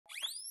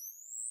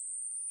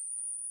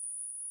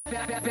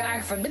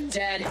Back from the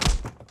dead.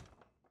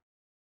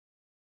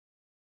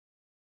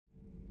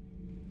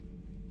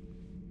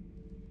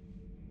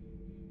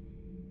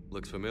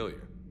 Looks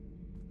familiar.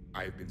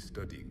 I've been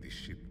studying this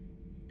ship.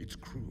 Its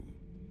crew.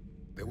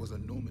 There was a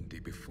Normandy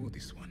before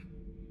this one.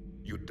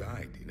 You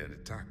died in an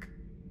attack.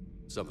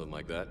 Something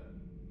like that.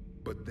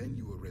 But then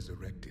you were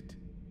resurrected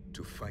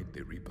to fight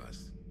the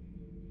Reapers.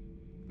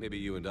 Maybe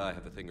you and I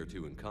have a thing or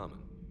two in common.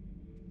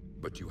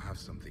 But you have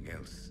something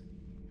else.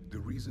 The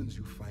reasons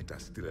you fight are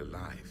still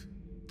alive.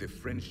 The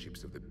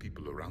friendships of the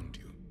people around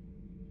you.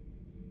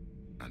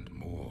 And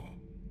more.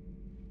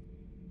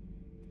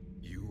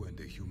 You and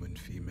the human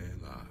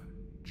female are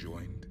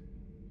joined?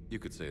 You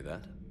could say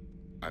that.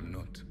 I'm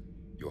not.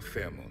 Your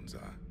pheromones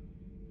are.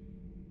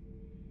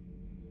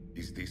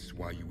 Is this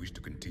why you wish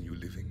to continue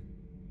living?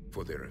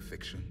 For their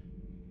affection?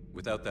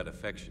 Without that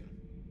affection,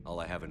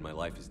 all I have in my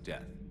life is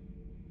death.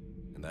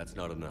 And that's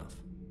not enough.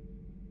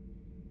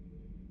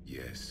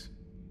 Yes.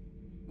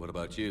 What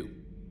about you?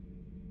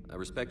 I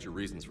respect your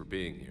reasons for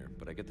being here,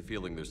 but I get the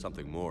feeling there's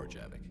something more,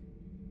 Javik.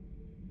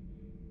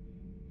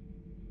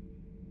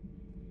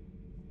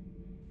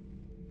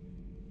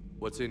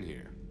 What's in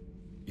here?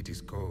 It is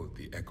called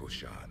the Echo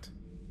Shard.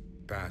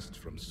 Passed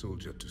from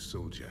soldier to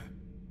soldier,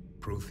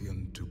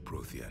 Prothean to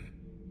Prothean.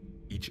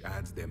 Each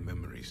adds their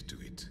memories to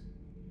it.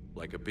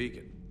 Like a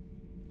beacon.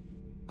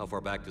 How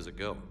far back does it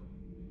go?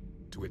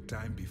 To a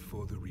time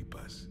before the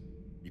Reapers.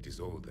 It is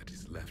all that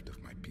is left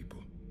of my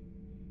people.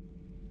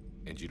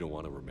 And you don't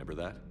want to remember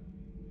that?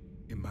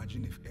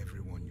 Imagine if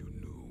everyone you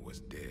knew was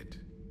dead.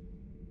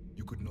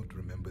 You could not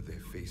remember their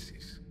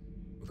faces,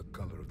 or the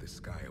color of the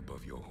sky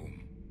above your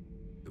home.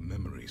 The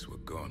memories were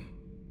gone,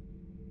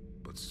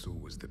 but so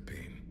was the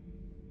pain.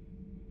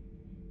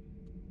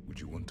 Would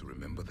you want to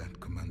remember that,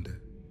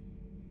 Commander?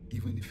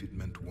 Even if it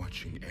meant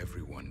watching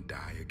everyone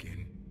die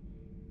again?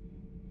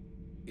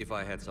 If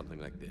I had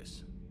something like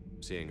this,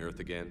 seeing Earth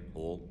again,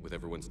 whole, with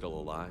everyone still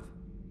alive,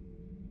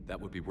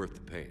 that would be worth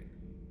the pain.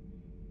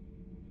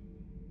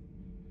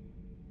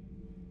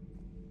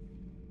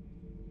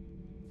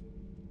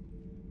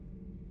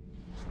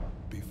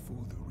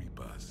 Before the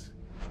Reapers,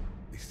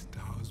 the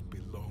stars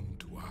belonged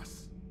to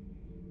us.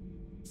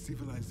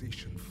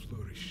 Civilization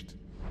flourished.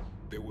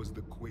 There was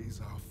the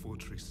Quasar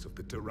Fortress of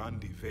the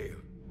Tarandi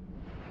Vale,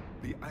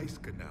 the ice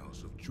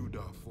canals of Judah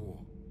IV,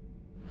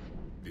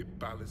 the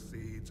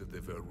palisades of the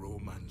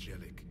Verome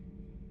Angelic.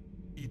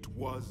 It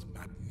was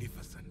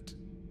magnificent.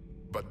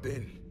 But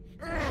then...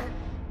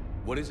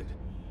 What is it?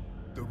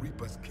 The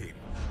Reapers came.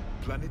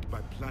 Planet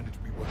by planet,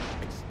 we were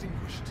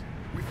extinguished.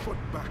 We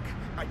fought back.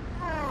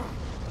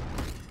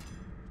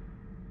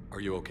 Are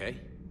you okay?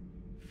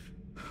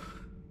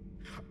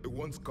 I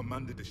once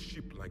commanded a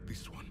ship like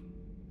this one.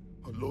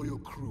 A loyal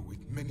crew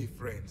with many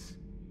friends.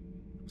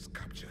 Was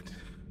captured.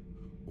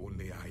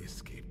 Only I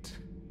escaped.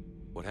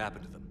 What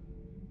happened to them?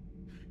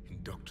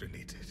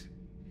 Indoctrinated.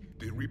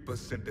 The Reapers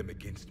sent them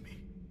against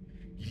me.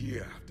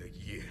 Year after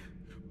year,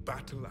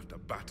 battle after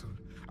battle,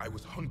 I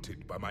was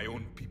hunted by my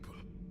own people.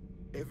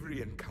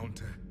 Every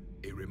encounter,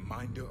 a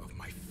reminder of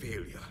my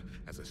failure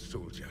as a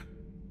soldier.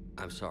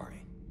 I'm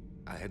sorry.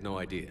 I had no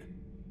idea.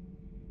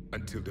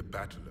 Until the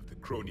Battle of the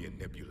Cronian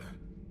Nebula.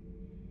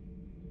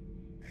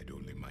 I had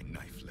only my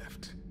knife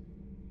left.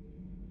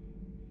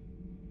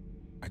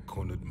 I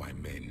cornered my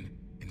men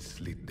and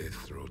slit their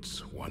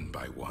throats one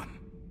by one.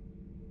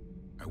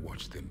 I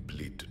watched them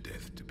bleed to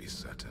death to be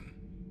certain.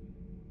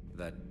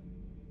 That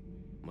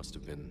must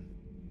have been...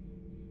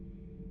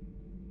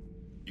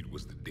 It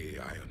was the day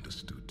I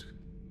understood.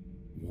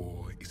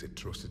 War is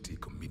atrocity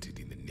committed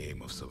in the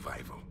name of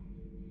survival.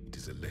 It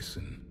is a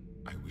lesson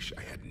I wish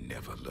I had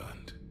never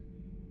learned.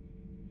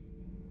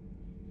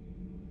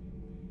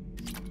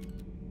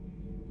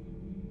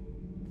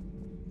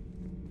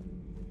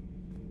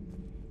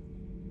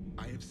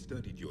 I have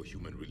studied your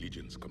human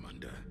religions,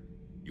 Commander.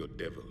 Your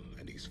devil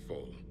and his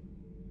fall.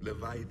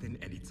 Leviathan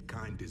and its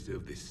kind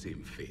deserve the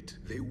same fate.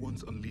 They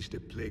once unleashed a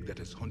plague that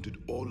has haunted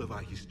all of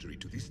our history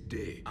to this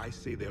day. I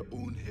say their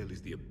own hell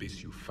is the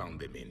abyss you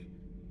found them in.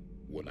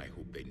 One I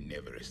hope they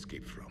never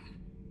escape from.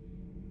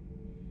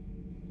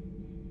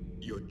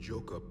 Your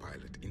Joker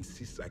pilot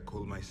insists I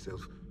call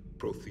myself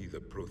Prothe the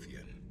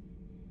Prothean.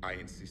 I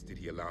insisted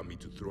he allow me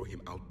to throw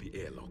him out the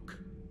airlock.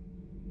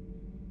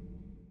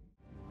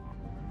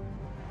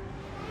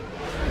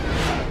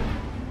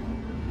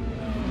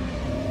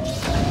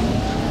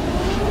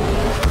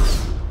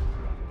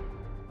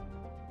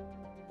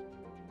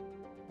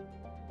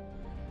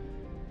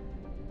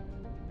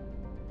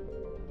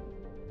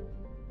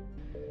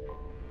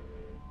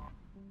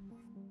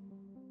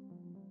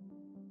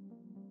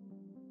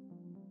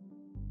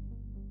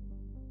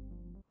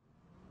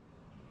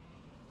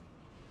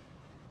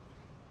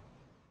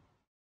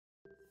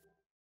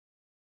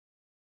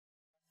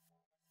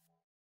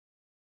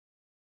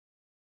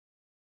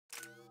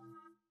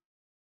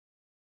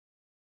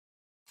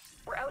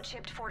 We're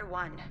outshipped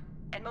 4-1,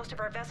 and most of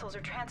our vessels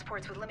are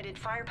transports with limited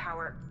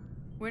firepower.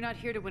 We're not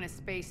here to win a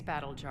space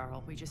battle,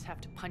 Jarl. We just have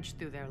to punch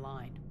through their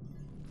line.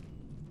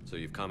 So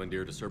you've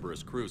commandeered a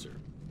Cerberus cruiser?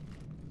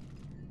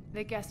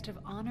 The guest of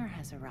honor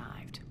has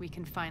arrived. We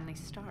can finally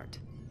start.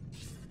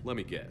 Let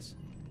me guess.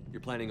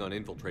 You're planning on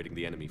infiltrating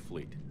the enemy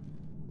fleet.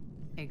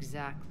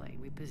 Exactly.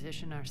 We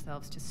position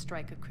ourselves to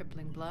strike a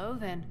crippling blow,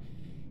 then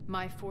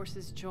my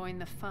forces join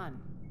the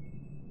fun.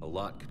 A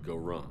lot could go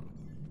wrong.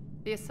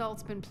 The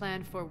assault's been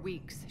planned for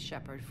weeks,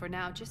 Shepard. For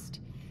now,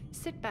 just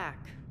sit back.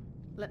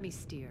 Let me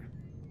steer.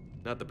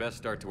 Not the best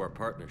start to our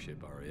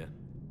partnership, Arya.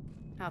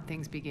 How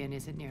things begin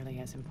isn't nearly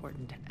as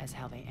important as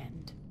how they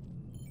end.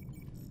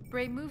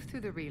 Bray, move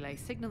through the relay.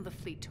 Signal the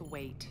fleet to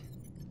wait.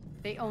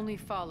 They only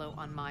follow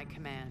on my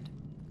command.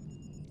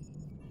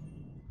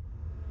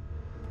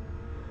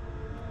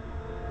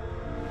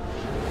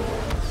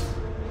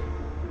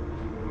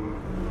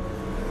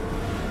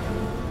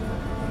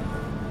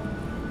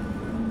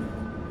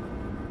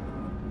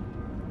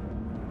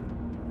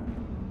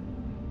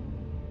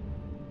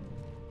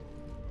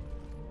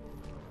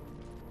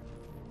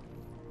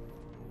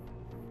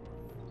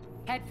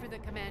 Head for the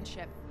command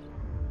ship.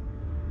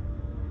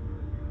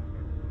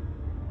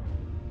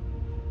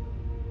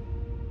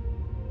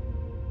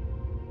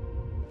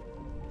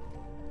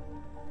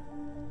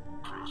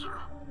 Cruiser,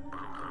 I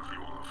don't have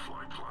you on the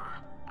flight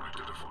plan.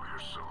 Identify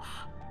yourself.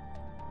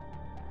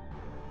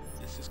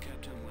 This is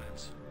Captain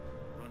Webs.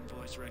 Run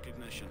voice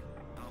recognition.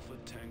 Alpha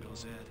Tango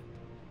Z.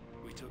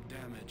 We took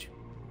damage.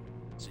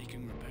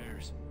 Seeking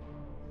repairs.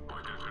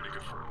 Identity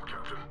confirmed,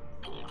 Captain.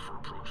 Hold for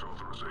approach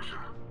authorization.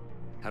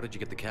 How did you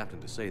get the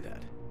captain to say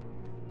that?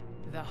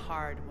 The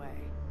hard way.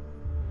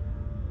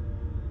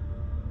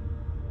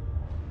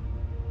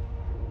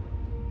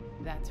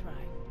 That's right.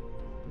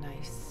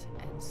 Nice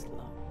and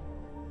slow.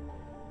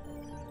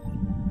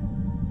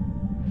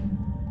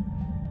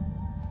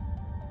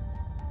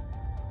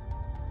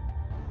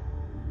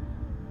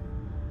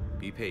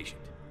 Be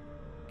patient.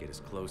 Get as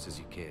close as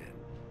you can.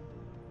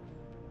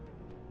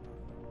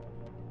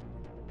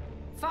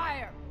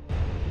 Fire!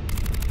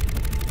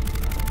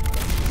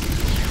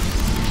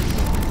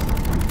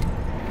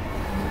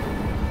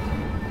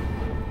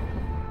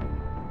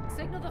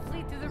 Signal the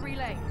fleet through the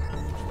relay.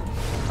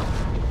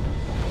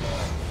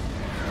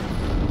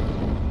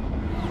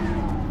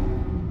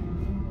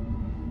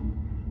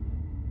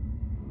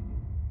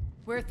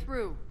 We're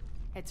through.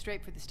 Head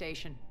straight for the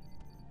station.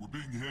 We're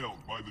being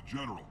hailed by the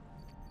General.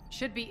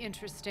 Should be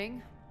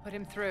interesting. Put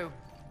him through.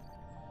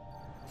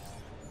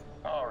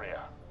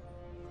 Arya,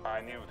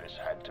 I knew this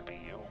had to be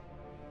you.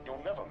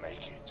 You'll never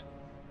make it.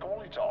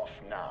 Call it off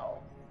now.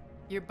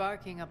 You're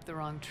barking up the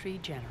wrong tree,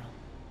 General.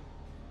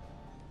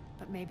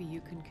 But maybe you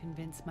can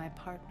convince my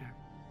partner.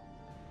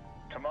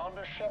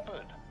 Commander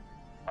Shepard,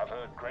 I've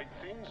heard great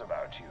things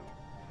about you.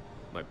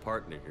 My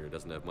partner here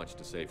doesn't have much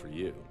to say for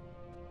you.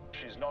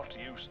 She's not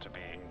used to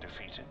being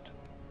defeated.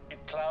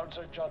 It clouds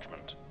her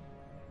judgment.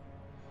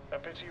 A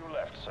pity you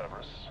left,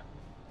 Cerberus.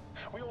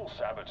 We all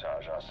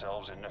sabotage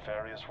ourselves in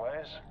nefarious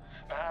ways.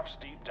 Perhaps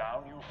deep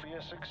down you fear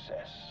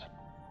success.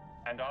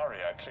 And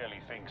Arya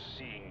clearly thinks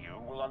seeing you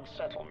will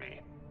unsettle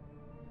me.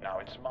 Now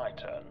it's my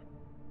turn.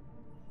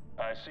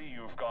 I see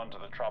you've gone to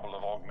the trouble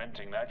of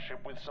augmenting that ship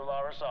with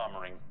Solaris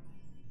armoring.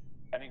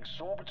 An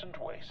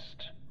exorbitant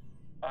waste.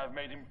 I've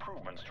made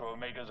improvements to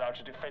Omega's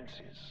outer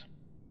defenses.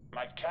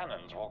 My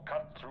cannons will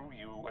cut through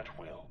you at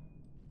will.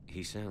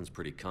 He sounds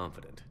pretty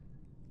confident.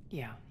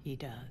 Yeah, he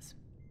does.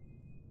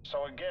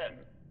 So again,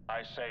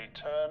 I say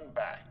turn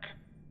back.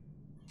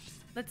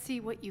 Let's see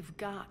what you've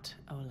got,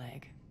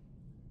 Oleg.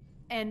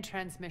 End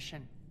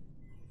transmission.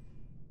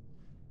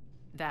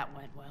 That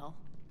went well.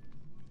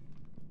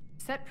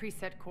 Set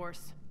preset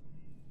course.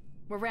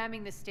 We're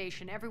ramming the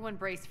station. Everyone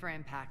brace for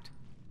impact.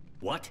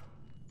 What?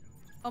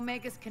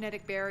 Omega's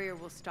kinetic barrier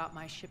will stop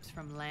my ships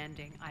from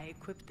landing. I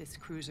equipped this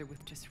cruiser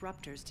with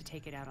disruptors to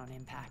take it out on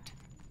impact.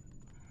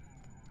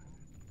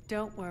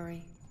 Don't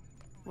worry.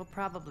 We'll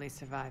probably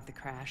survive the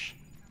crash.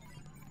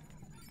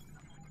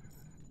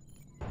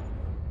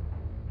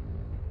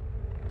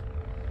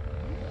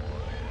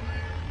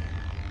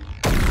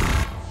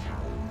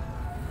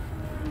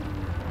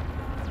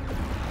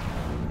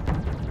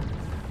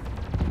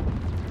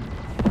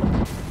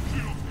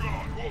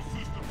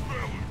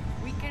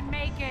 We can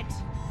make it!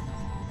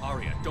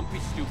 Arya, don't be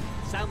stupid.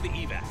 Sound the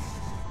evac.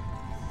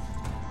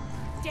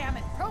 Damn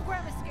it!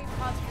 Program escape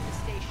pods from the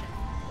station.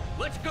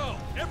 Let's go!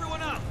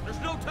 Everyone out! There's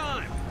no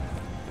time!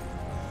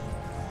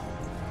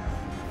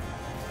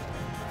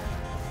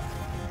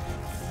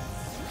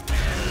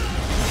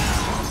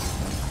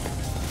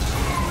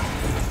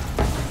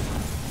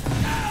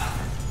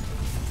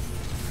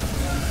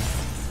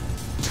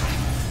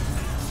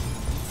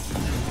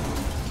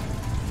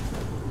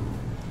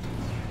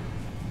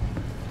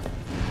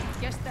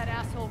 Guess that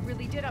asshole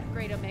really did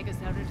upgrade Omega's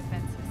outer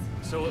defenses.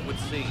 So it would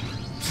seem.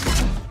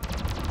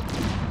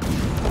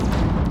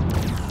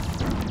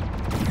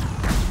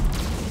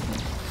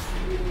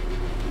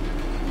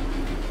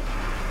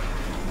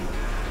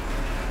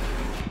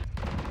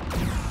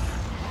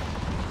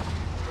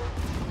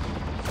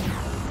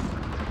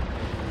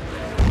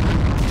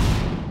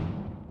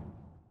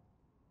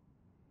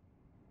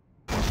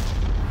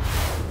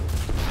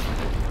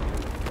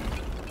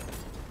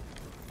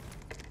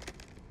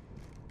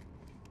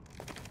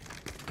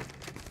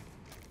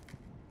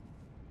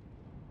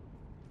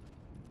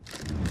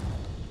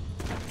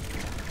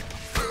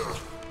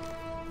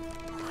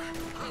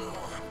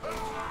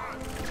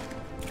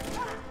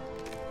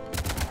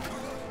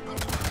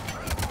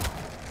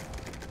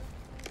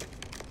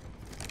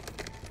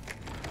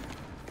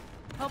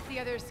 the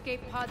other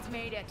escape pods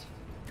made it.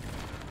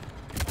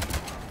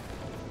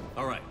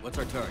 All right, what's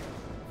our target?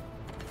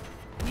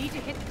 Need to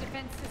hit the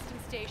defense system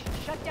station.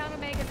 Shut down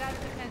Omega's outer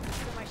defenses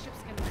so my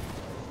ships can land.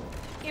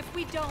 If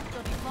we don't,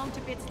 they'll be blown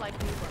to bits like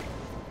we were.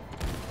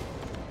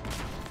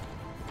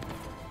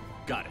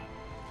 Got it.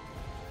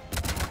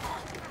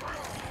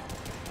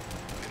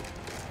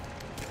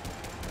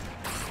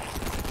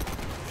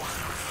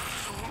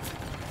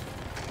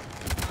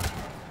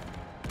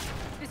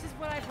 This is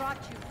what I brought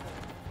you for.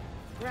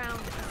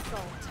 Ground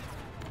assault.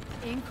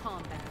 In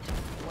combat,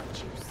 what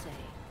you say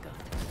goes.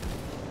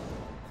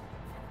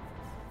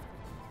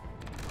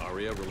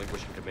 Aria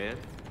relinquishing command?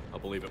 I'll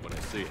believe it when I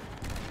see it.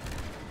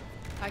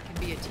 I can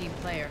be a team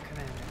player,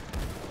 Commander.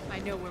 I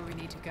know where we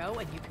need to go,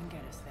 and you can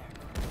get us there.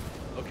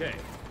 Okay,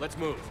 let's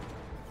move.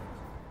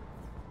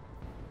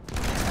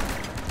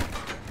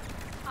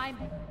 I'm...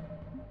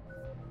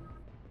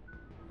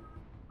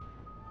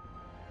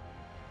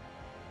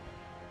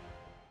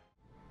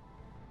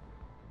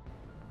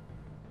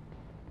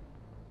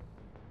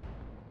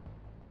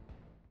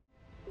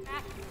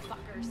 Back, you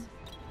fuckers.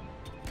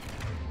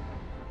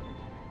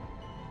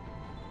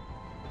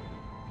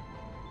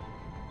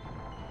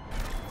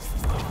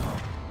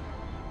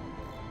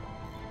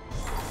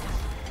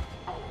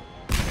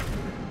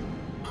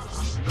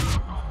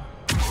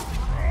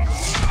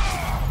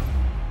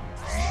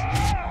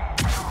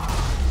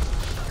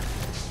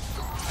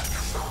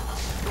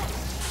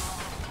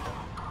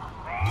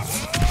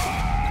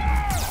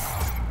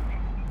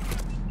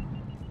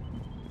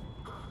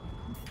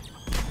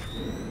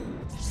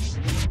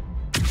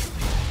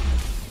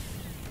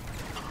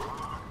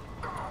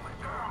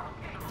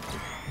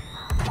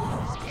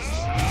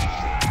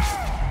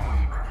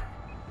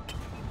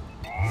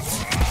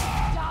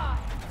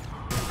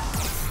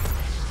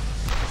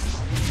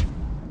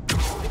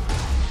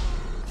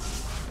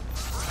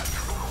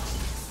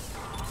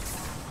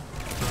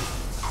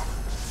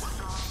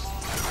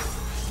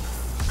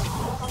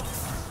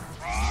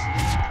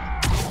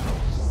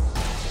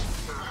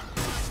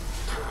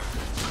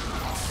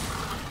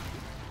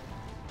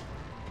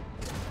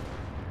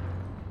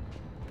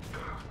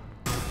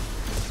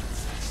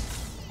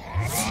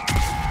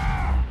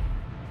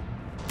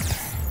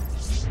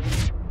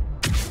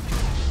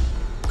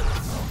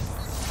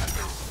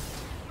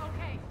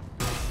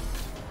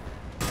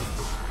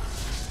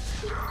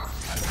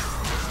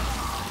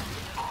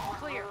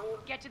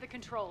 To the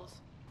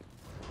controls.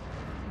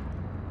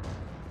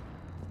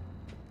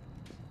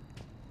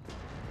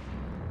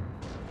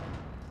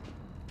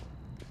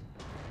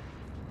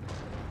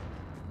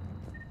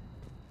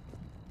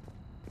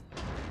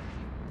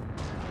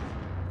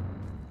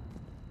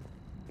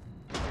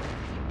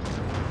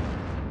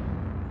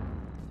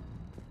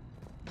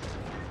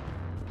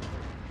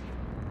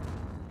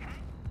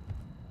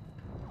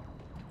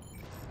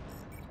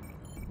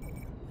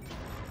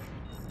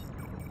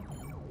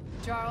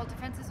 Jarl,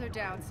 defenses are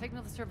down.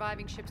 Signal the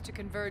surviving ships to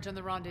converge on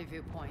the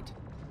rendezvous point.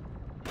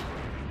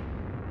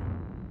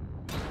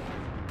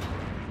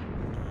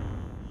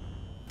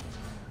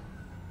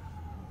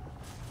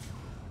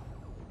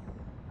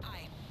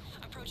 Aye.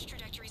 Approach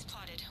trajectories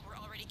plotted. We're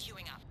already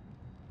queuing up.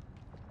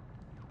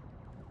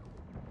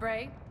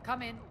 Bray,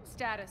 come in.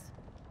 Status.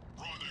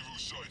 Rendezvous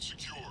site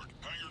secured.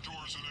 Hangar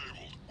doors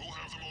enabled. We'll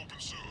have them open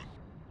soon.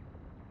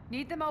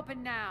 Need them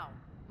open now.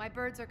 My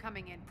birds are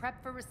coming in.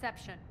 Prep for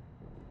reception.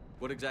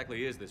 What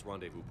exactly is this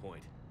rendezvous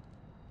point?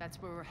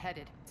 That's where we're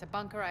headed. It's a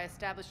bunker I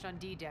established on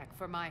D-Deck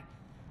for my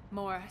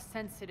more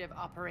sensitive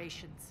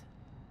operations.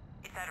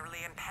 It's utterly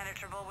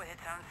impenetrable with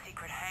its own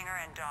secret hangar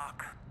and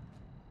dock.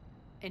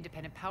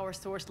 Independent power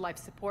source, life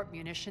support,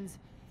 munitions.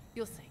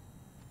 You'll see.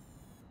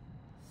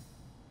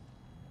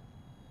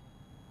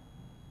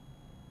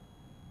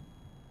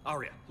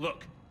 Aria,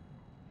 look!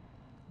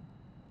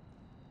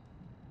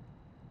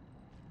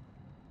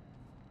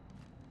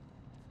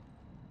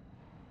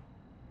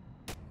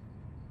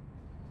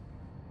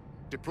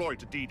 Deploy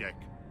to D-Deck.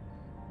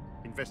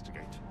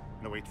 Investigate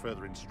and await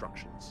further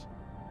instructions.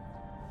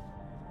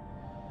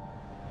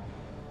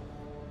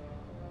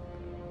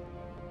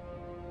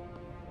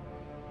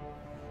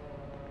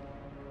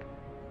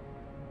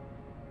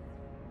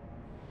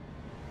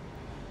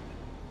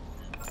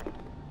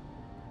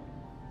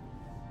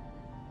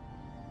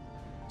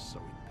 So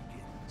it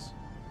begins.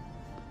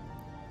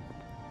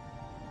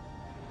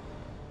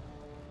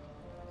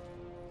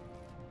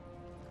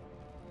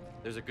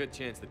 There's a good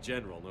chance the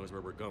General knows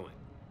where we're going.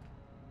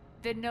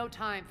 Then no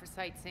time for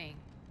sightseeing.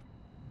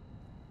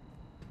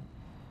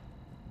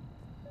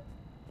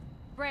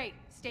 Bray,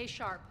 stay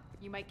sharp.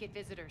 You might get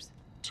visitors.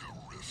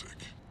 Terrific.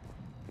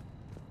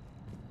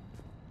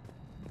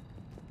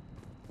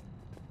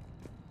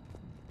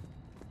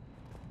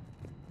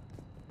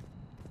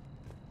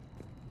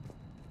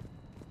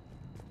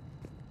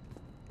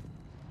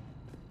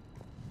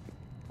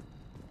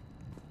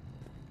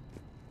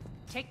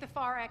 Take the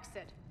far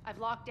exit. I've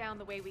locked down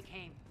the way we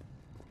came.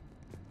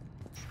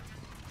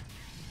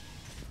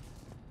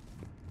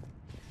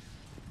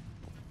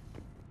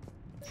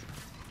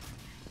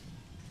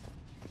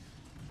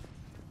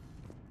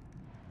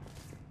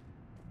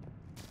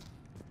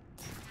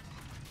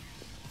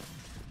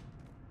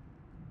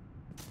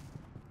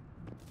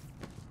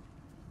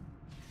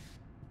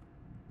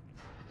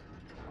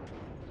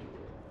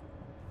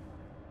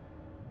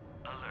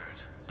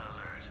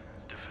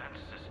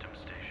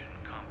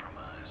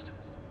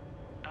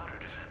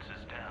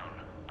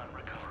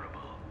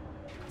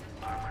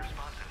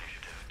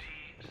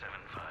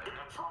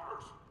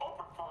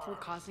 We're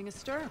causing a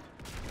stir.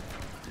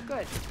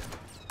 Good.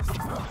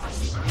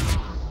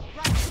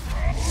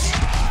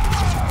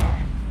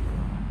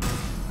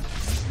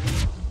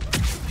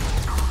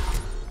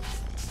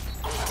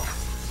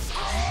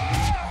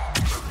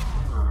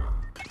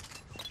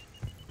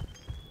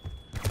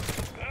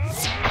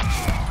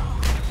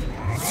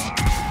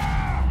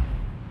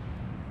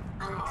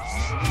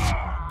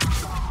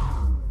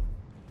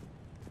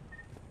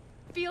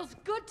 Feels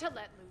good to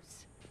let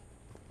loose.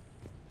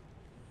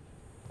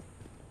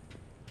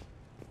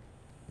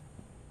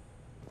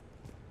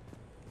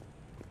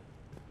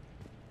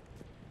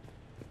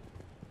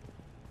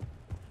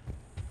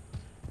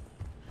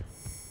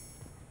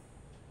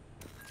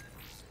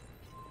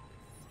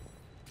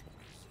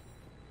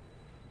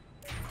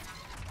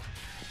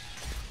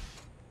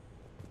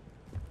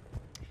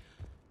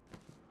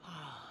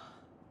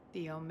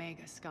 The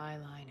Omega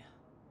skyline.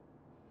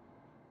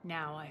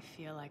 Now I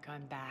feel like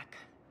I'm back.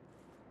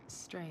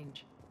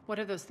 Strange. What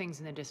are those things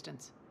in the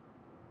distance?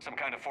 Some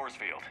kind of force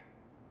field.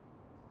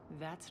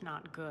 That's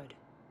not good.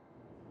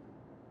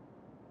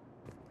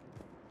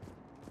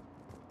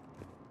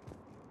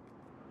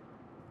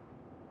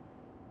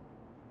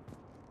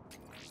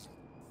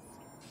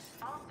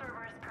 All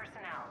Cerberus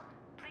personnel,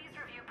 please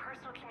review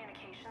personal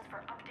communications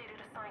for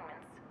updated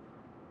assignments.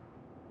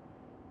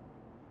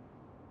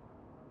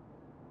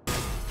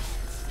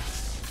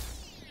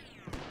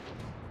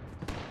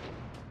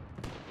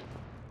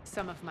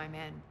 Some of my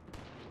men.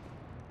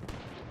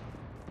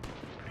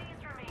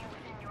 Please remain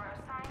within your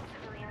assigned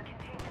civilian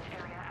containment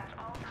area at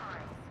all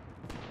times.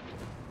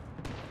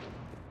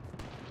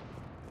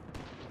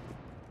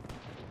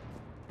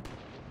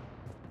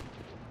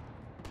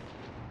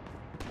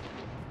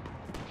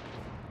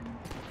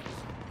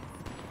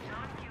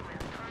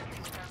 Non-humans currently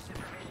without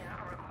supervision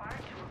are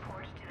required to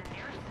report to the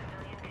nearest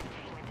civilian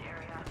containment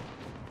area.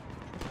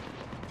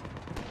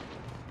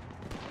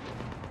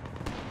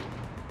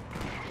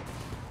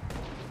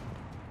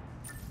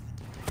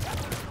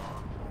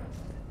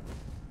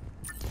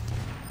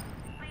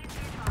 Please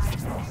be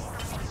advised that any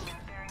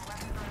non-humans bearing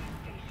weapons on your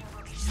station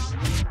will be shot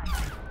on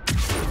sight.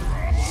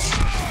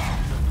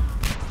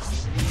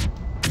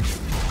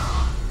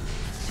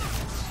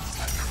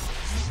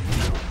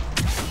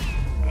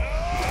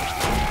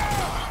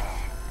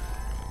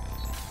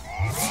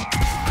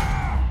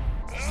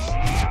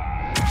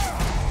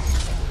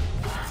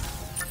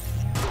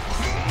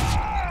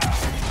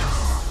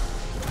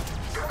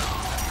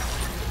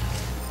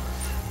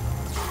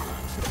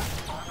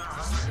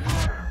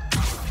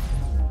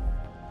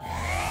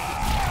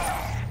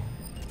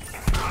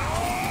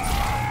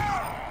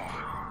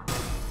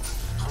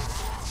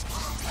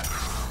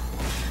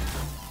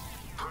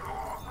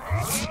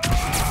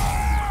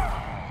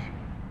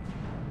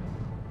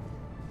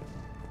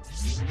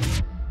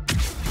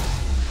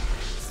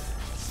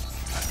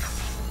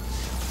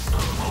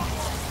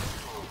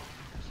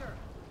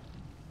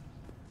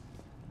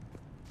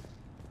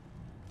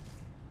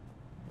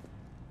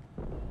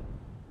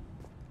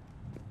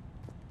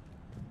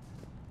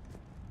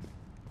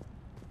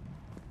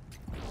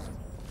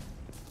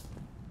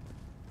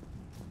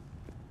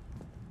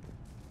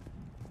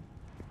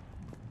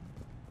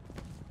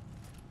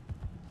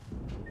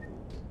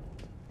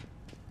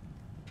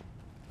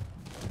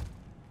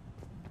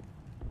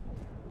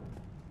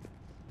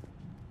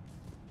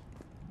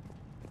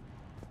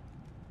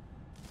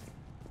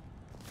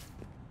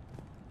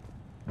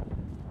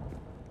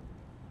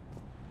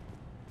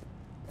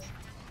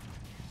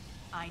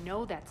 I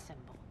know that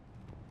symbol.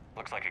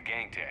 Looks like a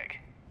gang tag.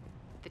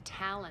 The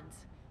Talons.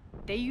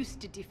 They used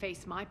to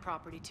deface my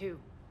property too.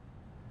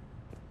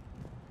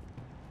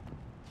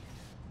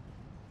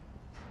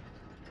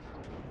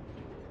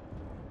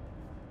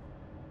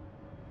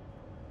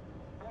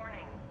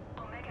 Warning.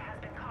 Omega has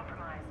been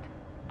compromised.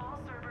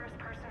 All Cerberus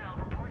personnel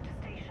report to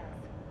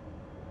stations.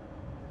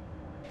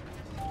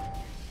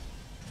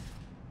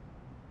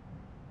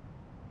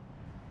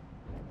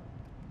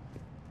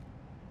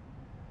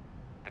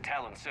 The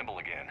Talon symbol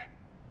again.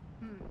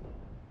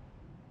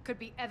 Could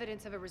be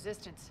evidence of a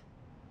resistance.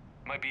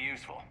 Might be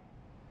useful.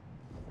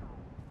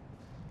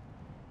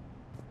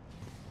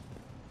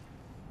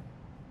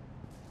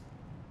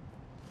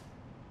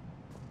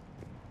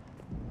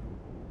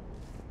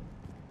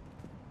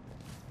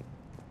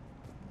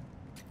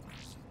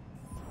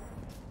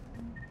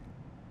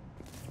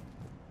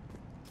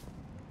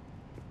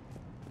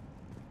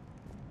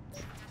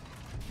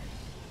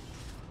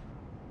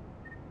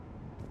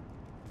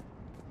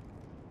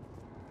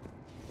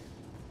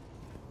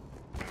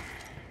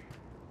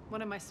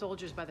 One of my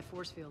soldiers by the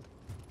force field.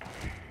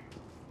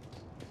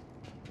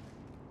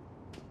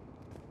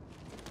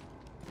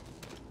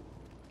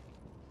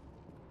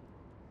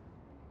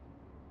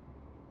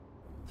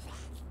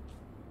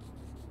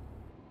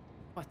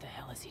 What the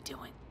hell is he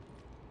doing?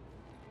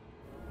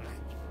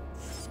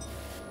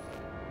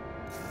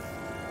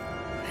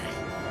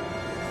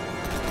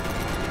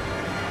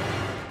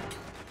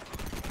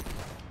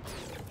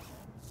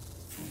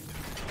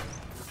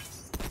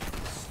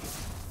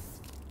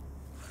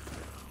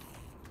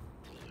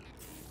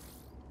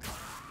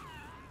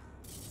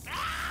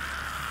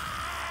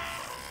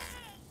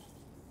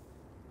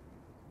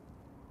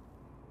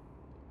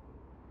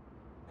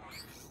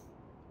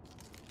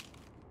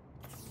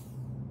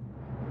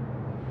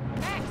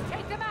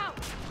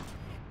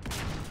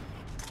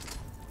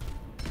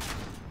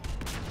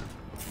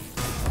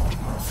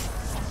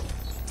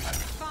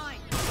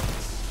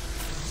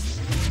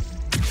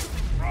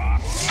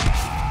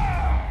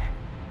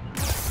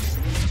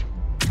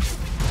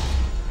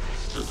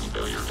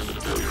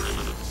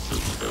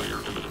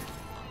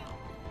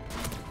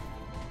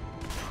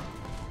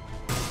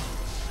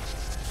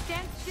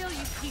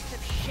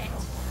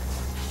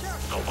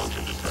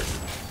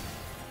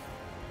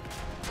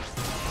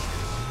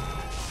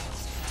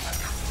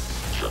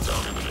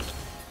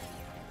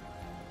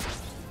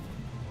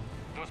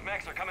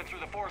 attacks are coming through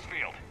the force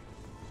field.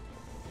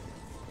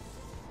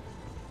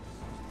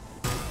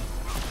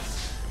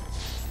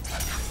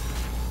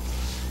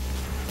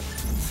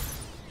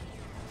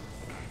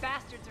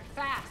 Bastards are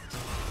fast.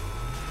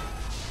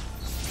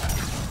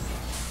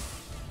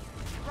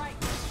 Right.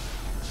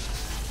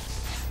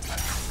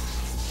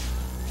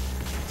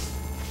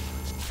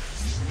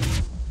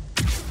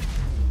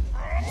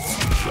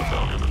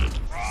 Shutdown imminent.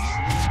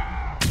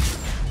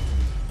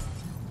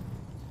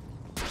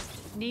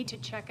 Need to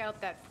check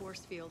out that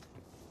force field.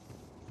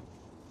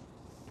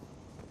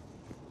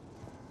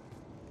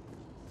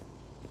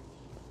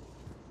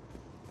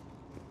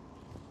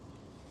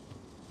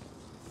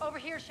 Over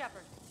here,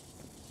 Shepard.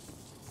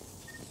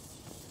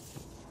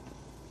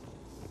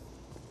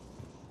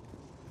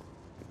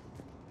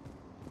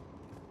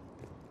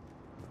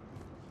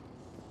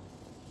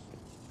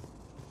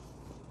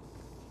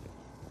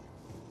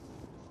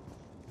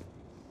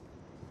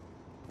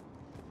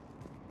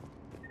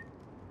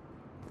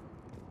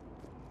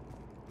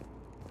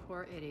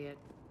 Poor idiot.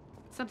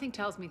 Something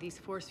tells me these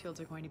force fields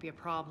are going to be a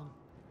problem.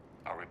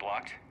 Are we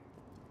blocked?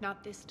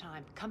 Not this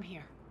time. Come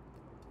here.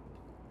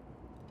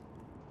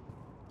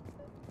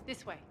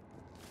 This way.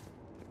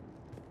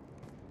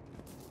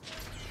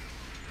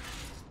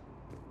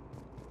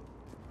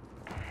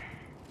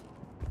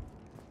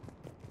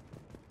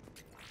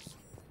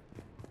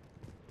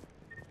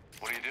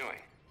 What are you doing?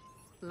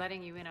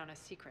 Letting you in on a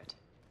secret.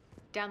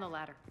 Down the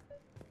ladder.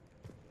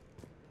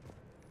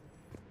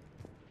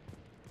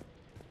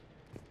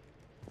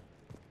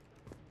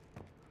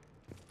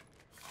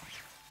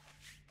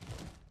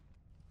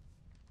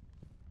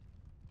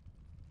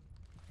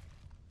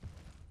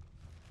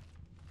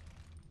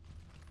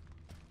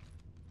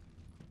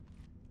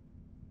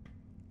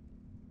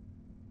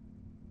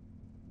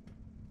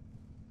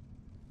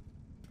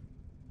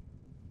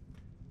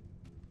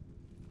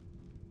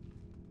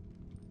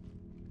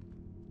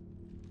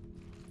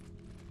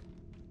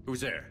 Who's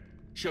there?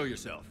 Show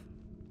yourself.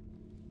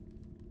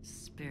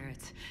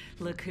 Spirits,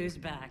 look who's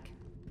back.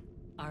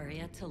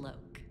 Arya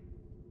Talok.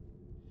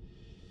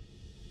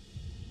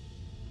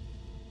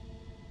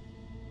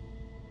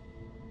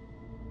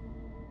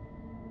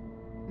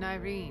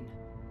 Nyreen,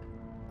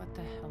 what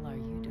the hell are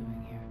you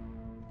doing here?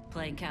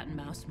 Playing cat and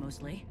mouse,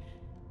 mostly.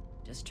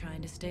 Just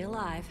trying to stay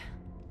alive.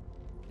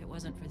 If it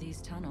wasn't for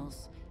these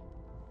tunnels...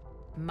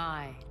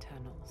 My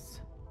tunnels.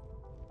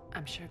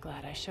 I'm sure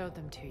glad I showed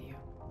them to you.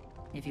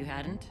 If you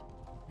hadn't,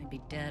 I'd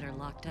be dead or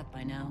locked up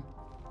by now.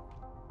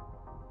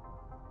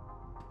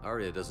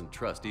 Arya doesn't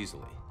trust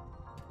easily.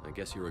 I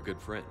guess you're a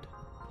good friend.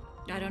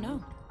 I don't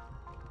know.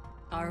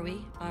 Are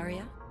we,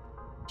 Arya?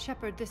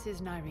 Shepard, this is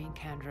Nyreen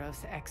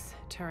Kandros,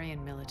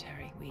 ex-Turian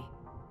military. We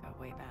go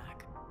way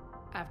back.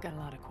 I've got a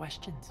lot of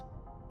questions,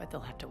 but they'll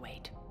have to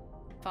wait.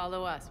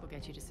 Follow us, we'll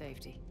get you to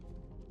safety.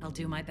 I'll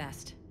do my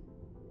best.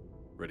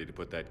 Ready to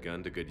put that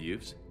gun to good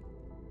use?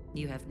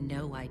 You have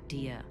no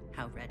idea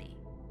how ready.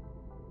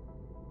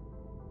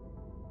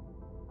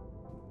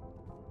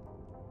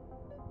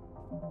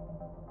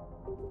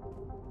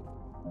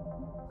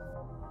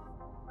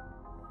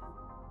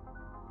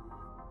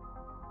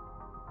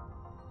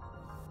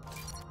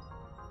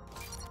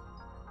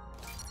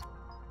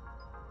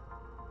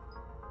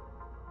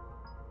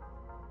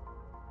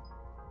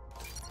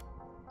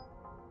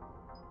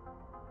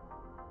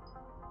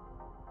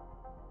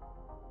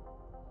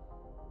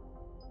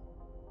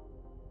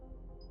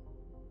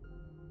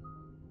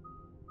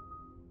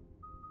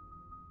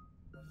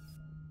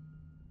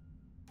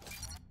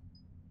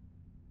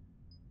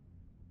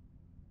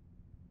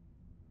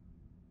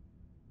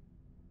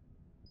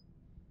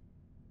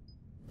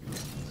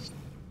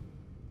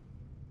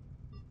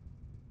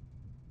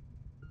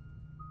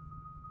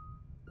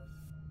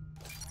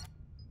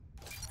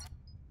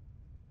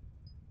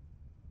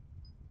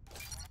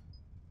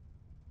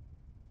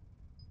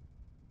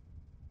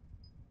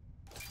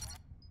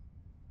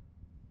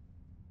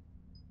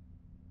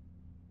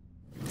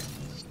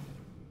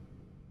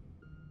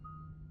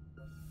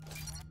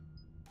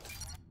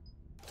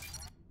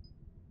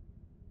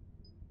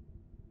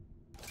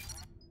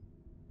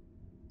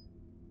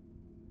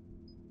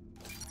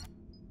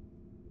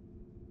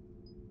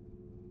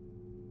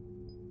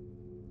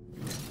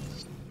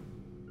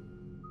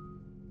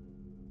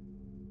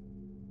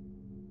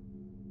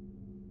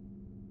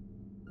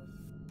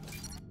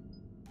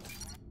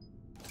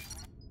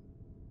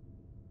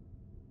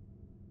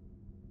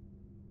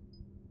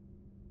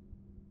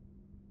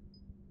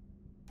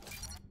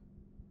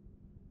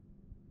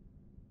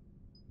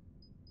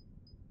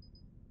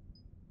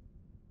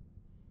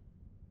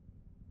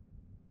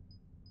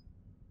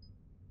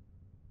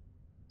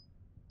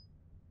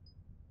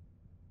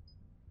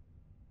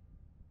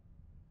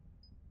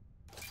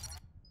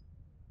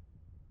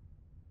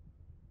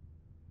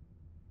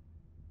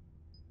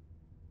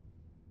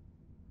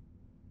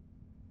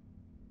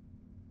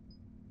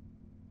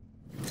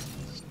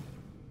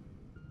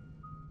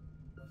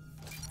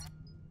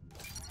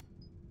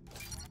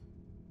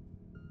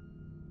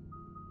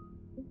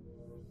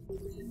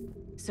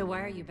 So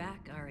why are you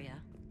back, Arya?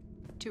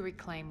 To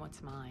reclaim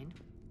what's mine.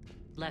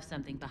 Left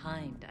something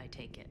behind, I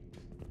take it.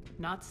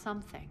 Not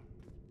something.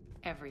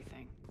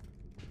 Everything.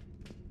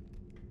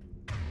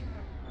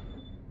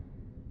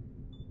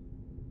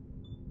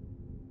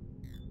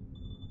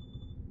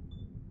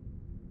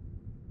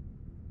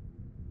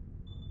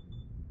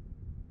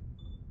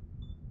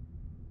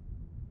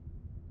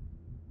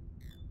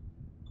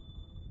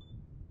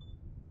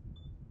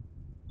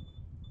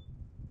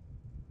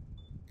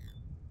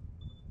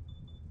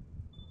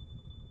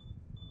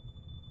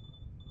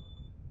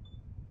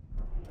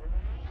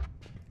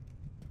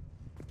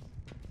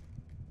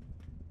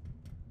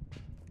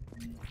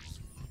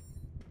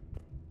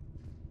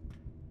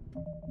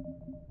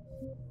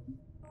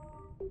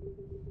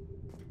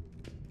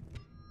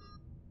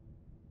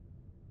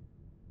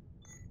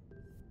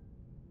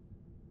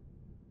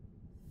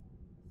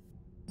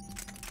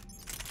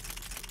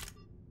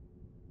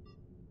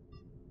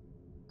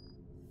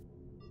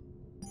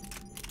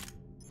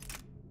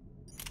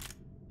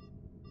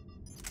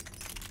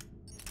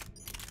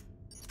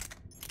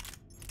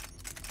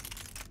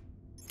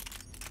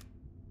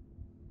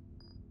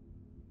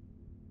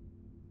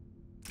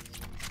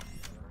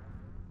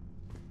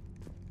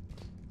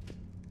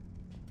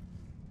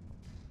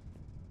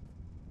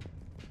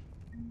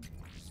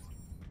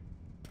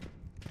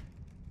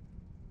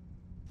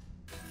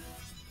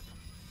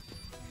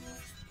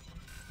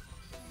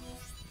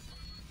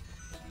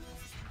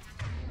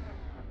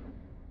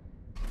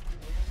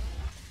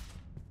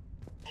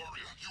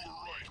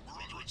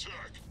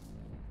 Attack.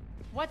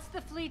 What's the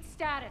fleet's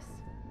status?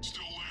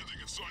 Still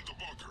landing inside the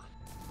bunker.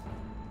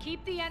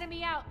 Keep the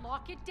enemy out.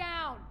 Lock it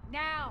down.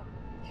 Now.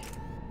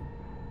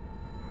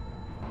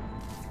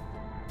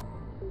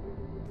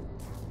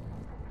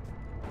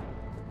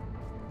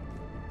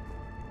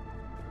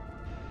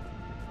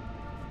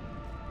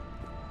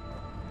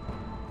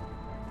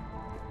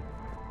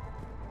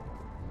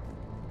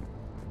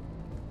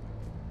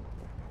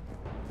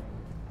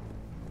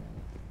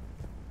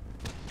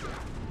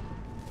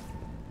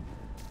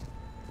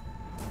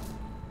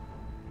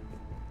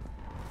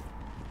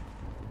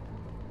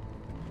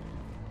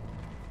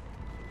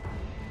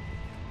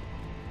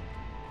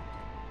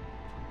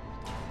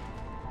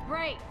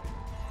 Great.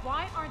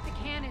 Why aren't the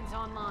cannons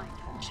online?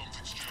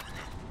 Something's jamming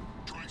them.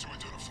 Trying to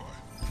identify.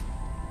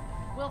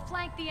 We'll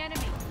flank the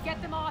enemy.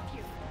 Get them off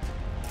you.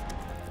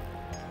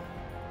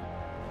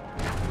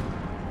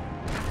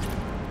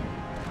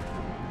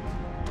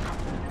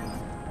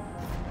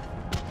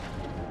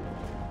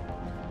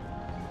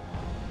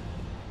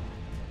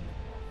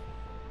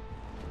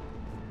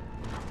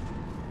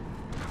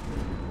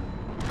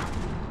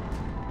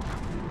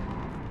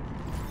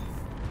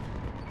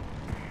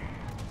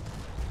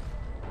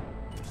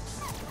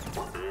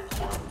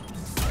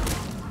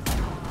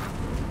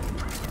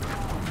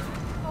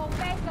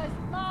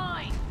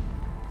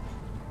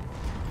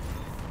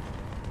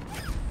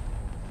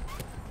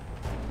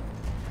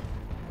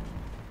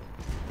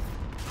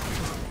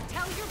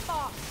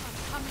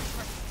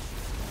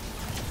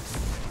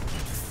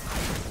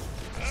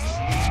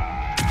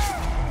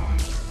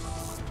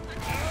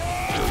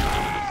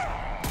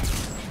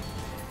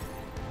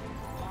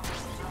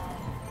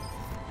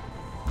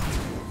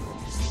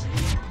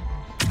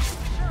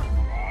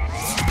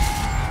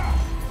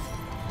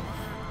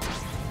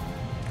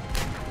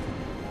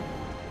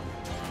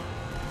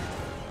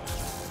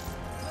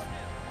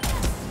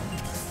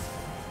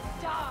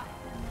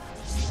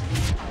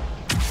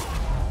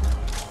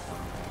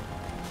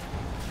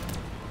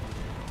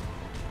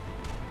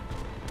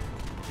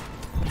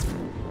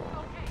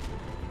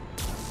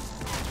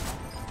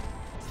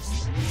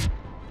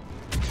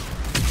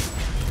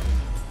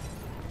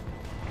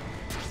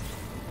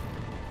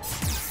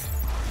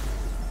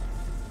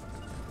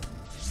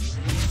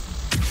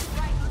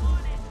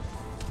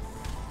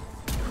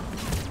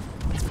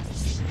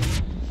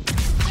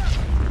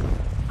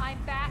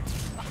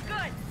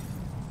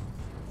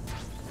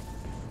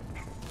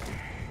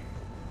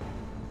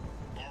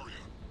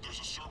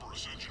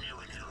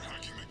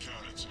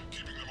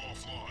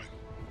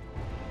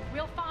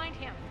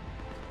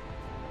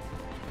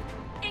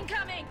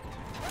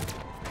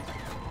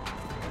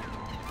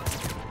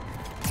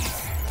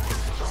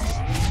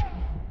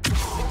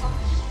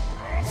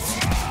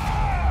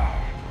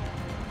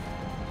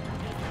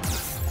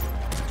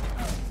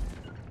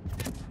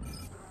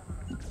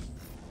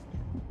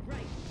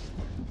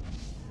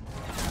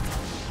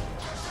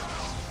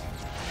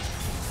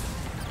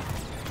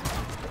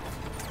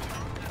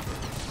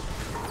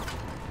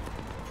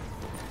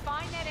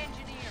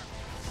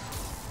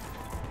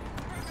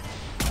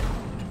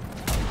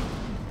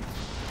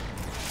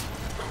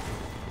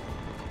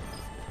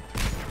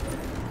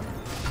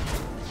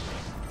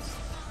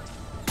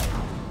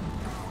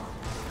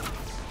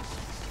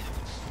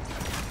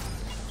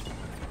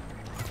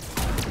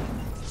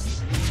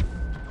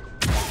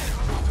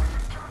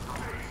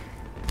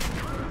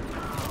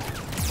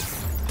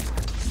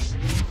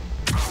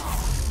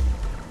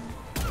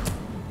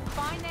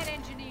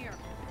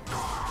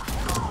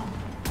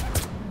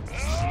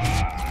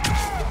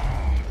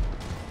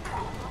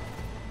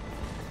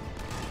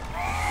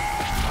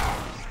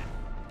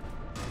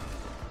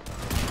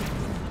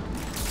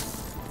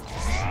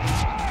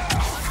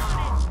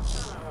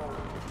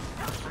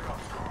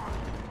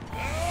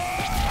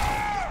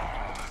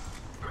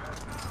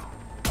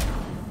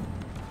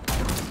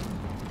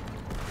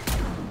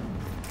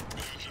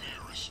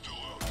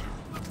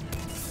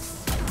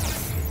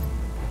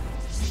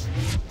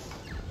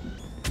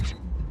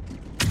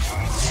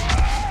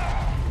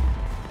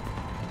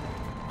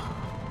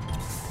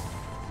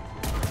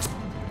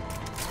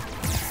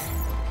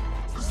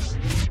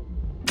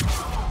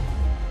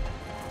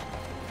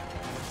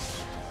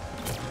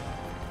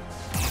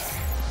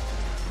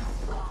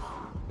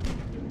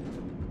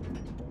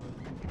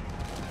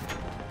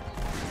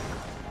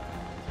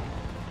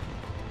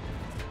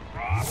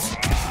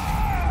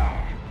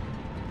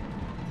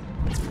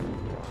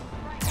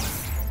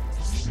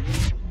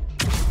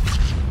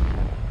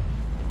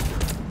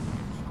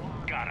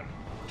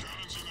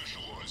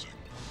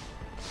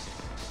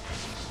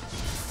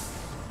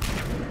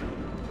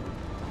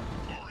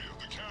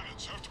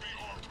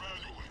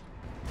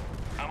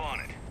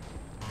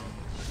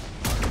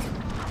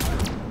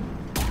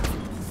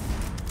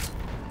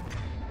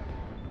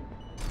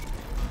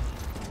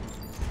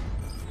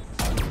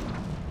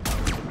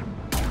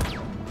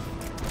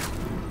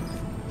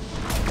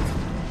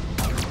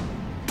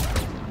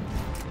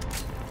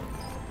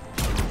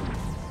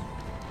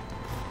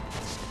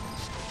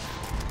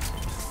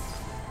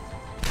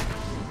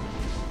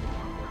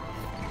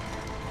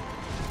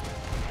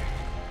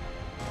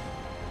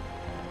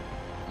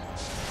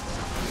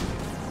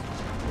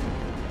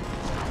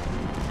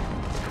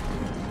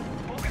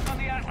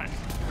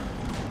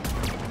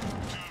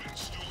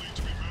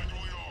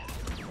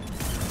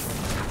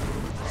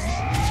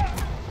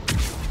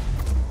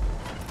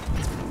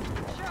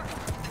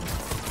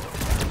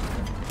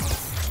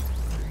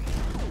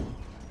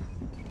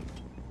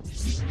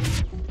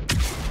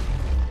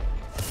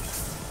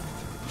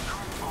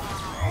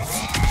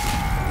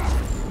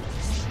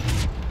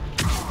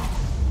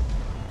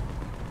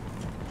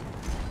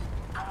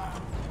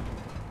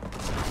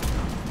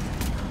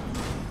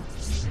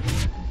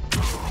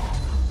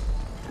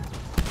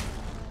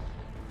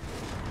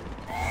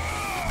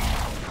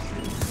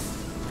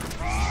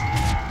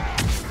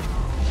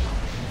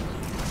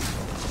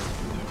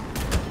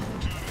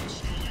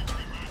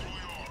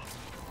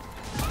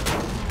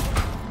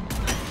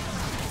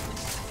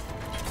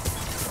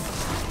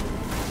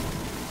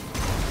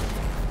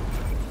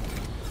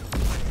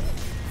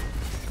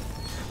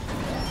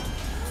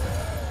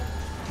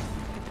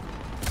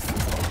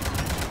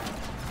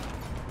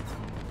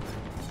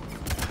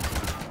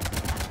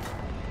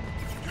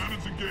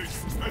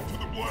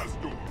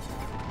 blast door!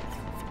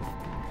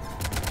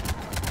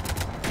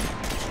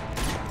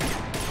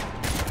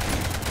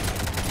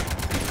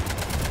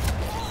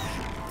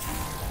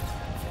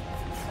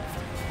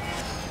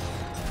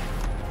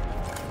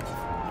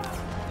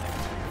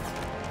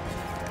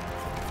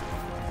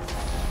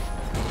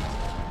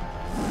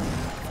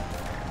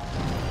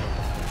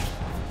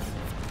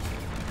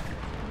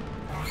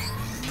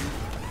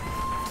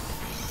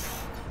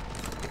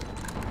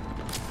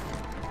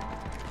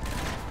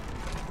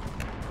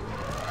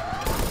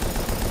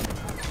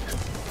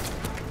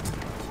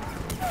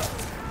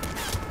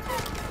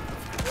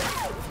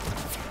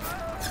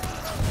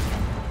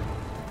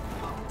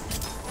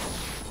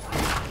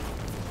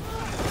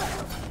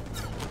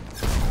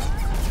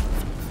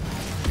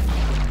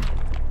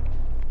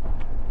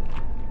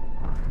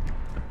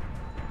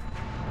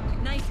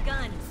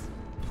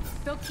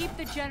 Keep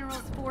the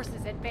General's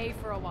forces at bay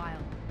for a while.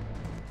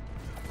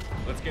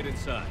 Let's get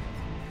inside.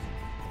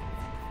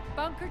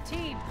 Bunker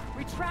team,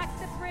 retract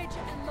the bridge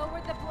and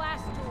lower the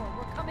blast door.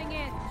 We're coming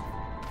in.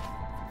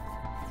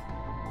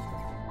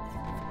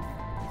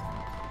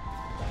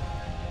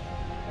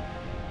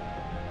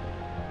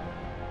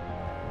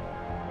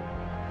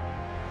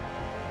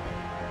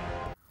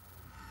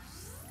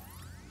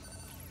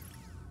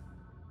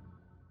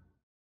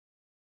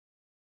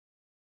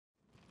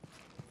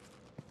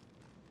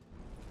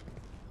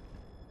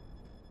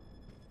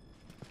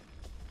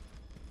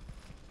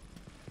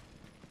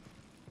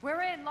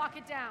 We're in. Lock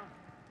it down.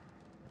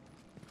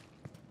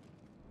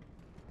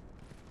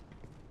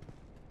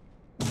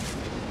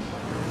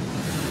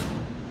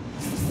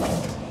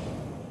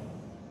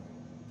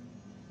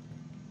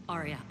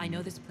 Arya, I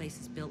know this place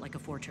is built like a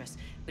fortress,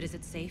 but is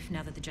it safe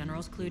now that the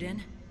General's clued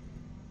in?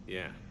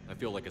 Yeah, I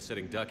feel like a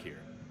sitting duck here.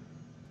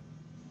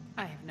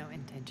 I have no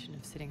intention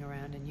of sitting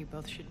around, and you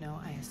both should know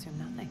I assume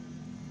nothing.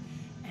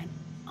 And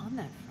on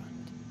that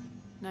front,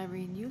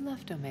 Nyreen, you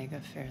left Omega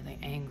fairly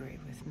angry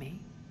with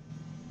me.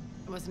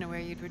 I wasn't aware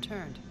you'd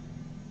returned.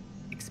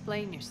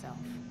 Explain yourself.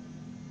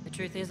 The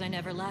truth is, I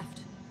never left.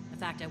 In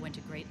fact, I went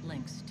to great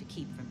lengths to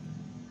keep from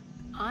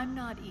you. I'm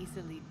not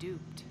easily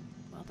duped.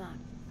 Well done.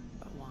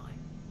 But why?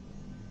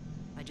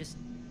 I just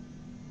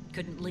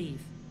couldn't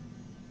leave.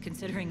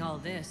 Considering all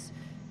this,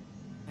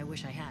 I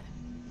wish I had.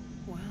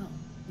 Well,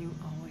 you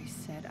always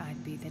said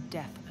I'd be the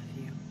death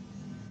of you.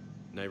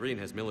 Nyreen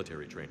has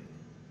military training.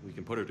 We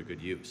can put her to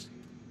good use.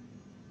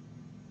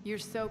 You're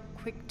so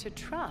quick to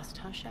trust,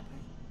 huh, Shepard?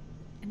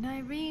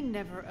 Nyreen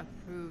never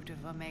approved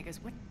of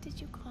Omega's, what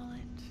did you call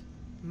it?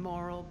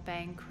 Moral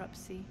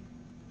bankruptcy?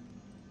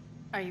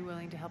 Are you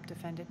willing to help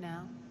defend it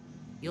now?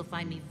 You'll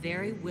find me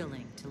very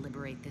willing to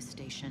liberate this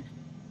station.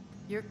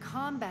 Your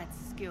combat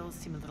skills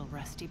seem a little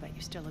rusty, but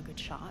you're still a good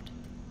shot.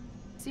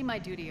 See my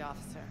duty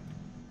officer.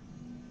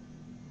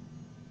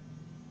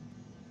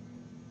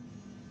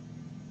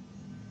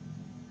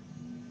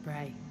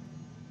 Bray,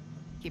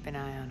 keep an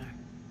eye on her.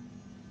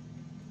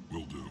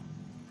 Will do.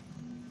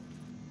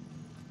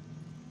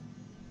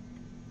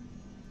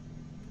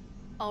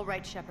 All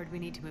right, Shepard, we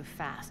need to move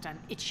fast. I'm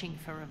itching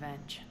for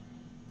revenge.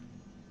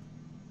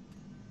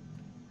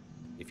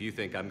 If you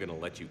think I'm gonna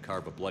let you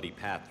carve a bloody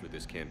path through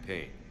this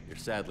campaign, you're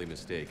sadly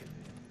mistaken.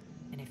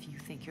 And if you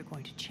think you're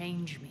going to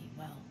change me,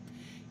 well,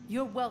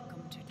 you're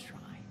welcome to try.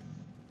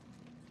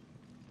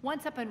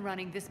 Once up and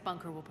running, this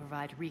bunker will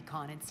provide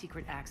recon and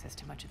secret access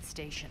to much of the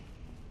station.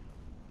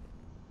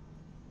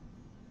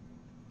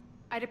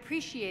 I'd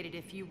appreciate it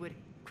if you would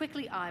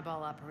quickly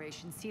eyeball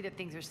operations, see that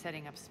things are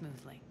setting up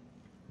smoothly.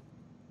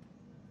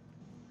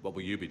 What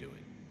will you be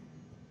doing?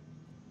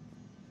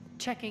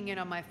 Checking in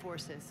on my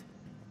forces.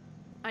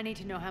 I need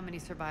to know how many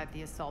survived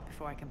the assault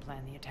before I can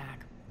plan the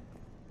attack.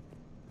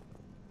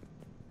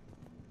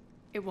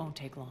 It won't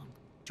take long.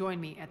 Join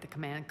me at the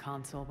command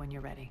console when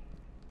you're ready.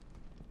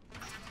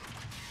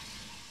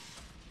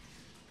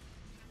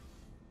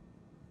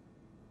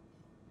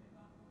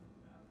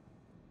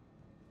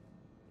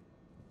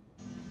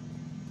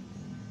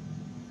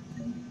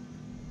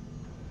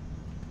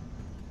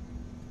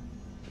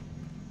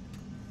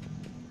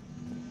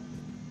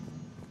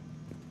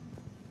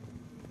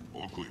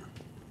 All clear.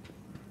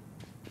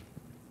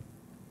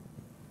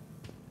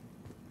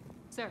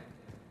 Sir.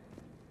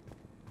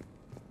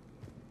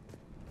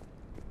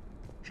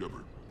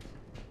 Shepard.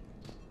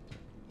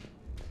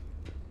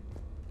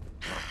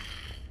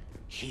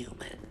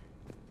 Human.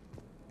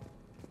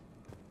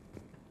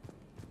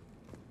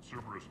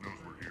 Cerberus knows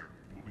we're here.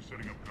 We'll be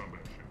setting up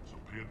combat ships, so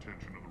pay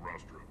attention to the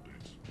roster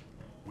updates.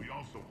 We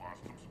also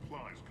lost some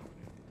supplies coming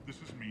in. This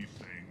is me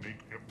saying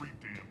make every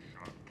damn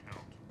shot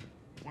count.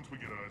 Once we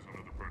get eyes on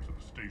other parts of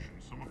the station,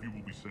 some of you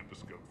will be sent to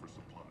scout for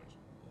supplies.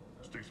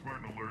 Stay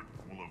smart and alert,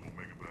 and we'll have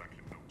Omega back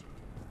in no time.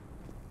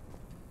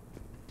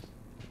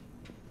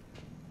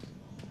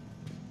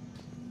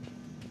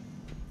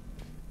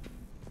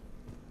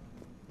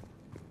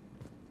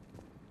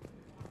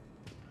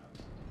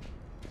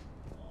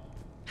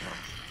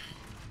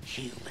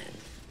 Human.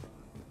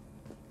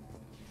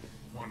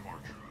 One more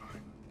try.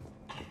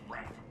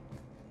 Crap.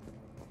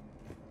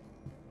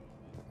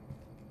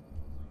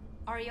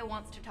 Arya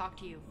wants to talk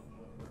to you.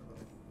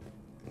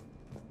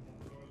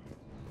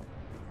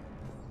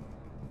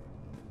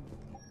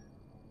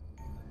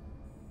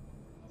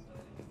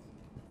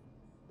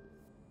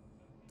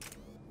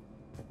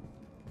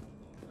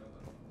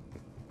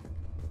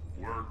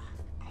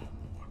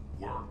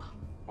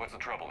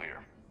 What's the trouble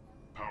here?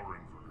 Power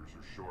inverters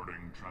are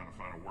shorting, trying to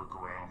find a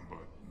workaround,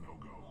 but no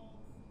go.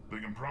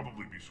 They can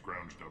probably be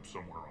scrounged up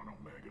somewhere on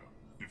Omega.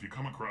 If you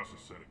come across a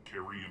set of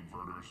carry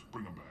inverters,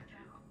 bring them back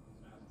here.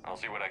 I'll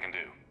see what I can do.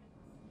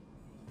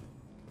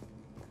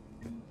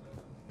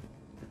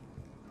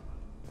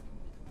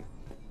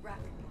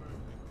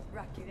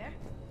 Ruck, you there?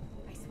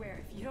 I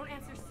swear, if you don't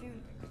answer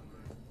soon...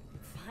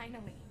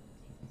 Finally.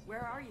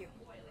 Where are you?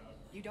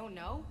 You don't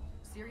know?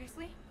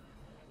 Seriously?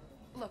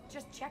 Look,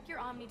 just check your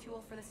Omni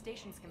tool for the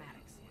station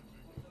schematics.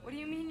 What do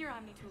you mean your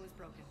Omni tool is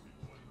broken?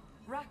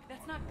 Ruck,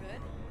 that's not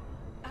good.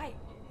 Right.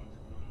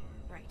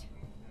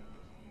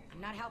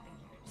 I'm not helping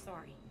you,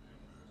 sorry.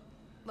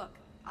 Look,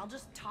 I'll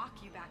just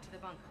talk you back to the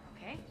bunker,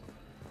 okay?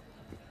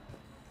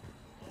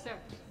 Sir.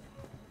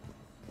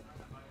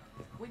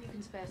 When you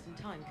can spare some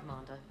time,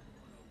 Commander.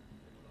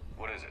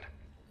 What is it?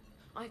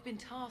 I've been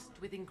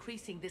tasked with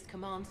increasing this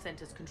command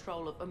center's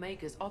control of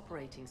Omega's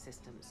operating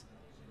systems.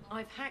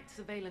 I've hacked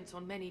surveillance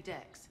on many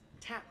decks,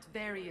 tapped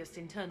various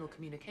internal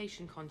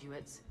communication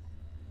conduits,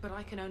 but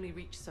I can only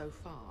reach so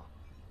far.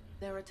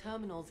 There are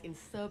terminals in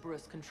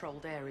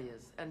Cerberus-controlled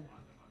areas, and...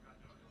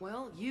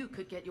 well, you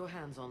could get your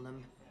hands on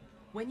them.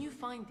 When you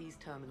find these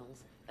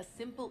terminals, a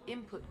simple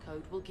input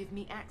code will give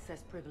me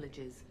access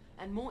privileges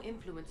and more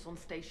influence on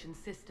station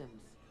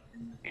systems.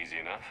 Easy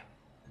enough?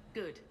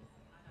 Good.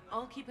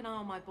 I'll keep an eye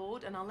on my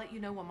board, and I'll let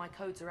you know when my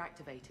codes are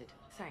activated.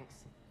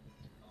 Thanks.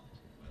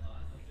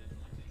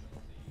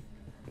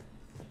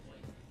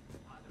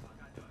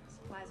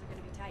 Supplies are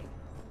gonna be tight.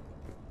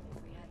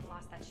 If we hadn't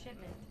lost that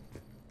shipment...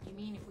 You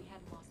mean if we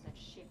hadn't lost that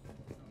ship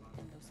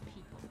and those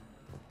people?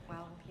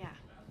 Well, yeah.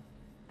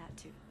 That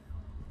too.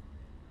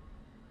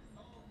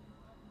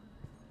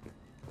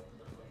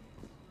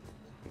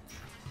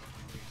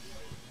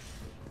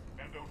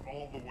 Hand out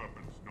all the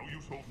weapons. No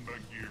use holding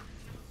back gear.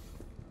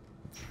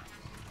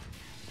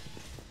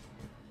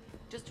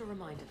 Just a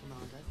reminder,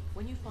 Commander.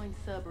 When you find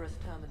Cerberus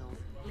terminals,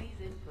 please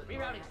input...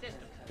 Rerouting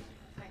system.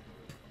 Thank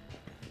you.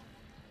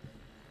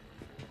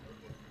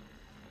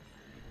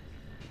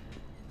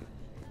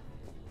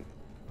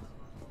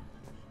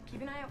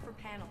 Keep an eye out for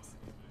panels.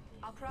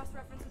 I'll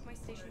cross-reference with my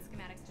station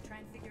schematics to try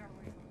and figure out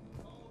where...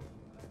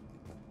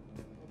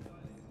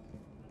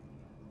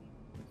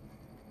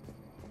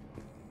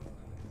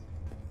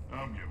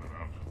 I'm giving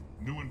up.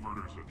 New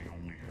inverters are the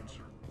only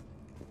answer.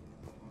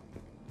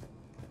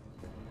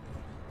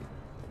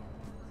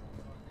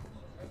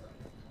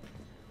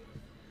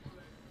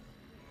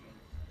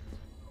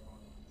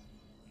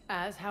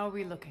 How are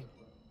we looking?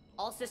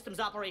 All systems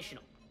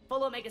operational.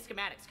 Full Omega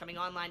schematics coming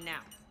online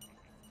now.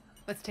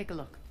 Let's take a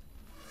look.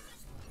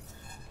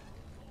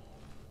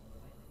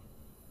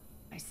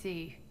 I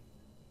see.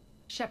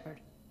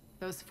 Shepard,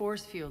 those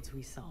force fields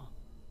we saw.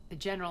 The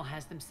General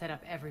has them set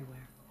up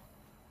everywhere.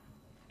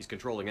 He's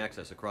controlling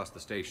access across the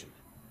station.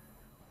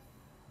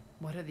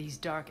 What are these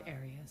dark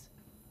areas?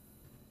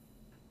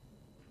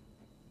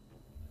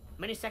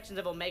 Many sections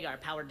of Omega are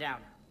powered down.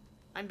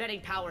 I'm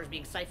betting power is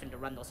being siphoned to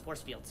run those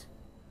force fields.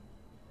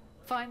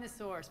 Find the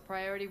source,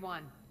 priority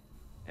 1.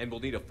 And we'll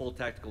need a full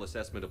tactical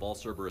assessment of all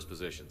Cerberus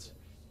positions.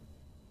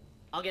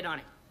 I'll get on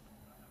it.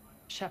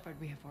 Shepard,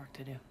 we have work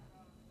to do.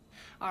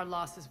 Our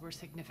losses were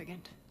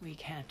significant. We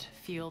can't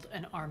field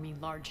an army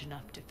large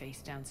enough to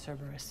face down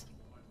Cerberus.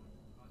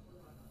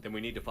 Then we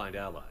need to find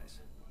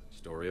allies.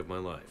 Story of my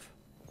life.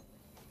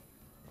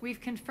 We've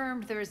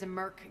confirmed there is a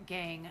merc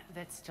gang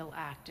that's still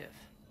active.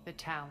 The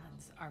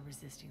Talons are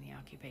resisting the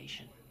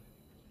occupation.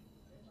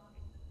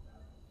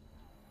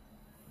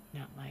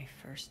 Not my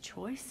first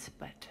choice,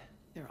 but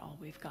they're all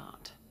we've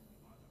got.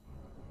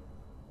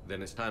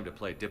 Then it's time to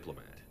play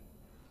diplomat.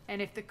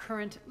 And if the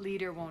current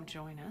leader won't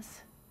join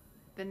us,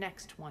 the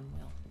next one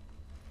will.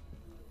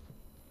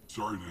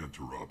 Sorry to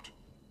interrupt.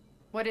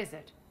 What is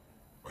it?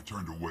 I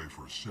turned away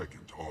for a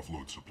second to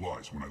offload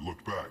supplies. When I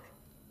looked back...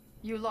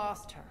 You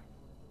lost her.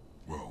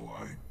 Well,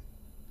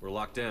 We're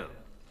locked down.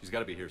 She's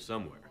gotta be here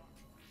somewhere.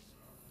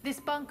 This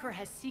bunker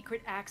has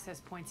secret access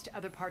points to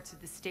other parts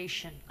of the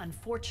station.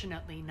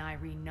 Unfortunately,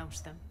 Nyreen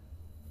knows them.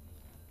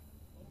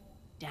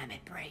 Damn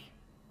it, Bray.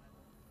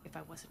 If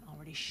I wasn't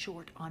already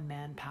short on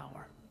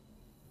manpower.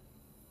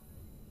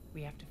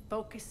 We have to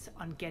focus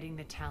on getting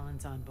the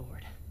Talons on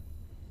board.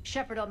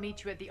 Shepard, I'll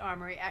meet you at the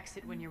armory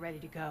exit when you're ready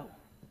to go.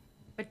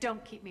 But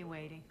don't keep me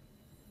waiting.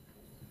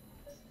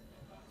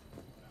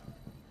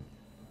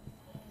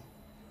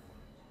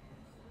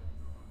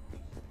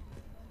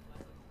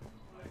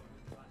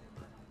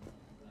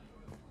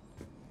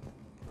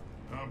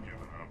 I'm giving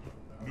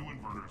up. New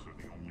inverters are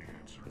the only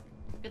answer.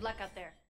 Good luck out there.